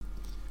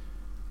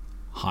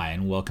Hi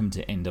and welcome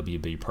to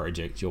NWB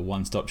Project, your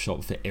one-stop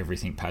shop for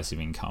everything passive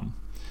income.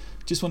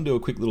 Just want to do a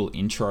quick little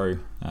intro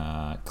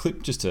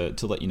clip just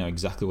to let you know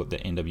exactly what the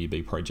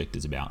NWB Project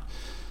is about.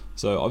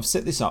 So I've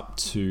set this up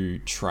to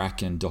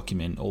track and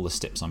document all the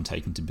steps I'm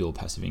taking to build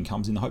passive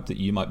incomes in the hope that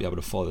you might be able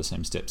to follow the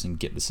same steps and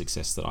get the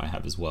success that I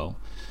have as well.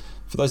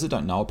 For those that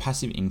don't know,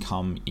 passive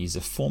income is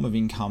a form of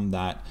income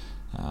that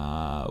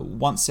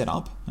once set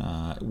up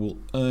will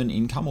earn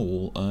income or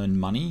will earn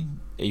money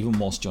even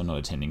whilst you're not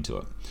attending to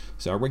it.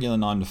 So a regular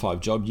 9-to-5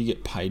 job, you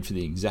get paid for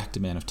the exact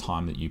amount of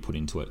time that you put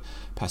into it.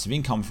 Passive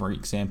income, for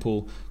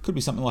example, could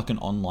be something like an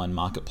online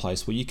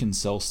marketplace where you can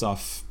sell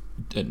stuff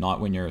at night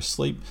when you're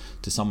asleep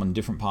to someone in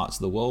different parts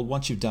of the world.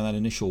 Once you've done that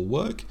initial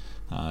work,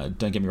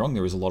 don't get me wrong,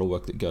 there is a lot of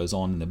work that goes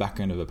on in the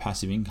background of a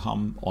passive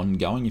income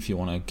ongoing if you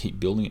want to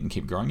keep building it and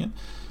keep growing it,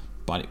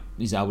 but it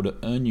is able to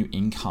earn you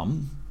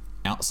income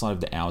outside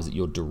of the hours that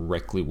you're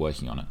directly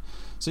working on it.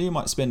 So you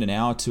might spend an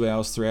hour, 2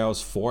 hours, 3 hours,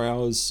 4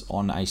 hours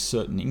on a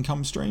certain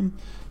income stream,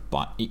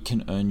 but it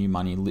can earn you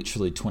money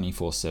literally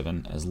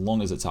 24/7 as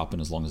long as it's up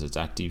and as long as it's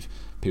active.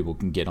 People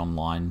can get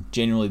online.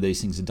 Generally, these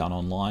things are done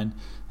online.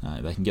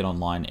 They can get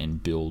online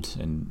and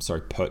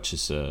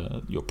purchase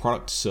your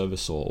product,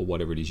 service, or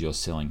whatever it is you're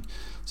selling.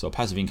 So a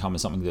passive income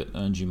is something that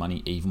earns you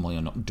money even while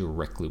you're not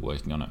directly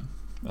working on it,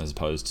 as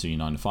opposed to your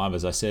 9-to-5,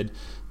 as I said,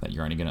 that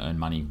you're only going to earn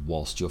money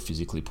whilst you're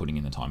physically putting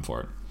in the time for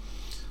it.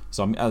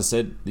 So as I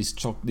said, this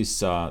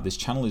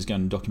channel is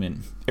going to document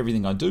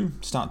everything I do,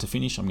 start to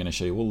finish. I'm going to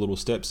show you all the little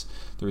steps.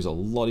 There is a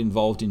lot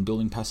involved in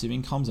building passive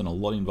incomes and a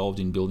lot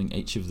involved in building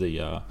each of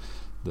the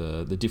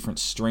different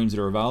streams that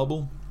are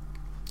available.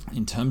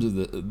 In terms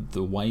of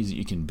the ways that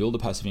you can build a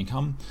passive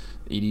income,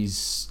 it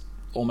is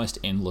almost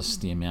endless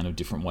the amount of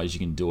different ways you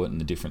can do it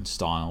and the different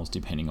styles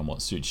depending on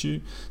what suits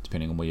you,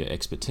 depending on where your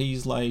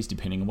expertise lays,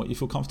 depending on what you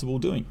feel comfortable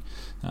doing.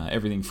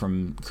 Everything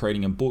from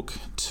creating a book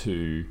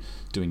to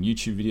doing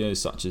YouTube videos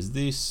such as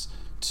this,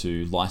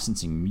 to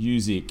licensing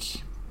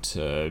music,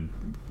 to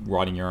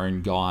writing your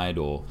own guide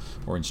or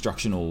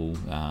instructional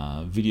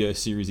video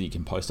series that you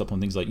can post up on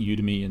things like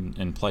Udemy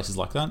and places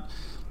like that.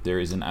 There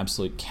is an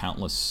absolute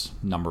countless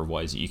number of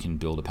ways that you can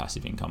build a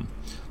passive income.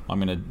 I'm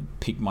going to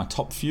pick my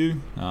top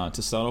few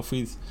to start off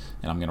with,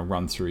 and I'm going to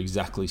run through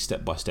exactly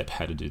step by step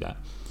how to do that.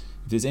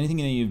 If there's anything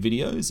in any of the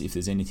videos, if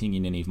there's anything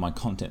in any of my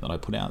content that I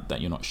put out that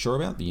you're not sure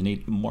about, that you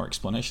need more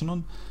explanation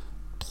on,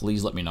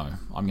 please let me know.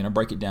 I'm going to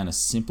break it down as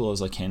simple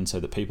as I can so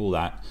that people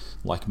that,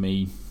 like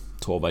me,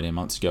 12, 18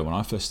 months ago when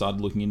I first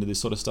started looking into this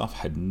sort of stuff,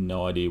 had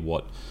no idea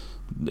what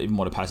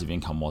a passive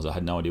income was. I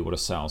had no idea what a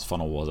sales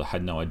funnel was. I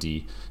had no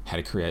idea how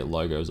to create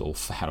logos or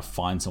how to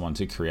find someone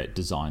to create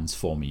designs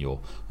for me or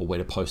where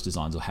to post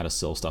designs or how to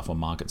sell stuff or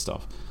market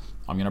stuff.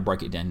 I'm going to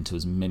break it down into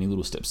as many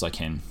little steps as I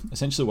can.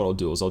 Essentially what I'll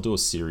do is I'll do a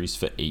series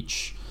for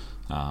each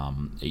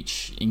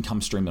income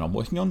stream that I'm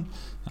working on.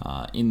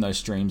 In those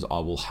streams, I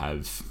will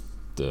have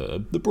the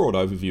broad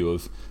overview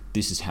of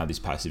this is how this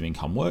passive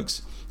income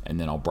works, and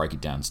then I'll break it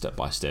down step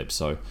by step.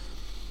 So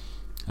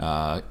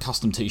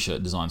custom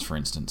t-shirt designs, for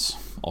instance,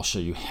 I'll show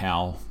you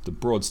how the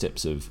broad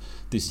steps of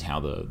this is how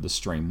the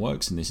stream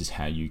works, and this is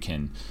how you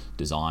can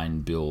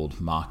design, build,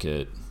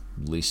 market,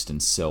 list,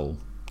 and sell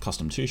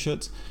custom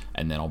t-shirts.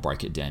 And then I'll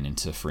break it down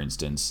into, for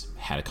instance,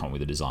 how to come up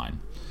with a design,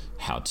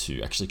 how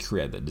to actually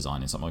create that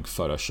design in something like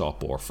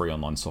Photoshop or free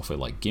online software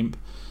like GIMP,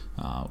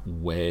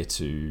 where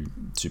to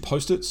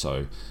post it.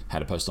 So how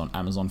to post on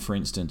Amazon, for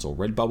instance, or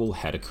Redbubble,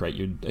 how to create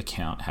your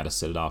account, how to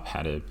set it up,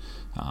 how to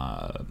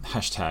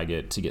hashtag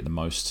it to get the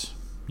most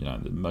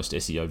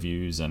SEO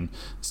views and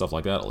stuff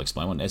like that. I'll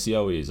explain what an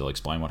SEO is. I'll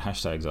explain what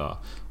hashtags are.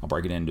 I'll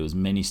break it into as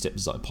many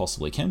steps as I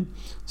possibly can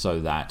so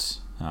that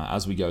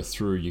as we go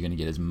through, you're going to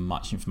get as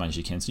much information as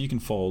you can so you can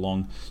follow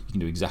along. You can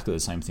do exactly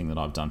the same thing that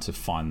I've done to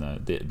find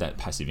that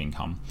passive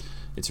income.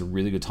 It's a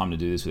really good time to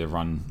do this with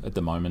everyone at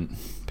the moment.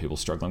 People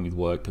struggling with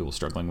work, people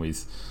struggling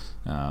with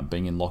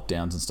being in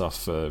lockdowns and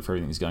stuff for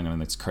everything that's going on in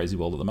this crazy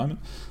world at the moment.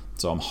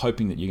 So I'm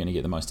hoping that you're going to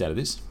get the most out of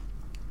this.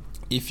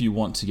 If you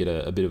want to get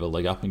a bit of a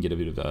leg up and get a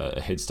bit of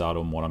a head start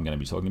on what I'm going to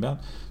be talking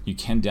about, you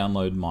can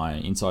download my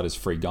Insider's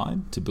free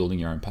guide to building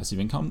your own passive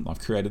income. I've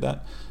created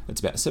that. It's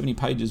about 70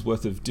 pages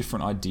worth of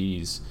different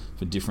ideas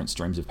for different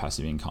streams of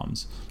passive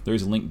incomes. There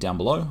is a link down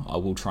below. I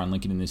will try and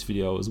link it in this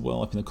video as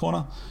well up in the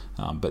corner,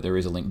 but there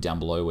is a link down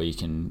below where you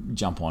can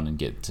jump on and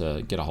get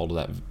a hold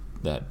of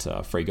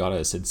that free guide. As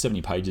I said,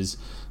 70 pages,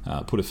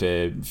 put a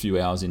fair few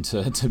hours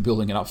into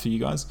building it up for you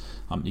guys.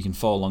 You can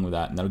follow along with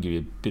that, and that'll give you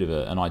a bit of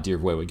an idea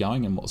of where we're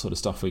going and what sort of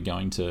stuff we're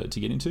going to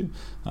get into.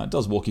 It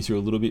does walk you through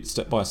a little bit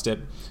step by step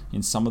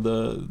in some of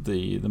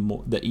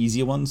the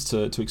easier ones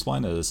to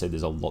explain. As I said,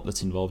 there's a lot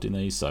that's involved in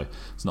these, so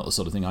it's not the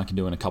sort of thing I can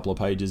do in a couple of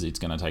pages. It's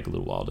going to take a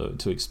little while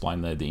to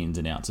explain the ins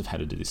and outs of how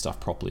to do this stuff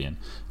properly and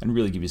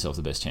really give yourself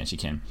the best chance you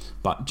can.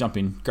 But jump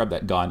in, grab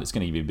that guide. It's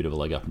going to give you a bit of a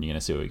leg up, and you're going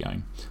to see where we're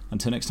going.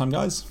 Until next time,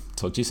 guys,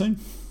 talk to you soon.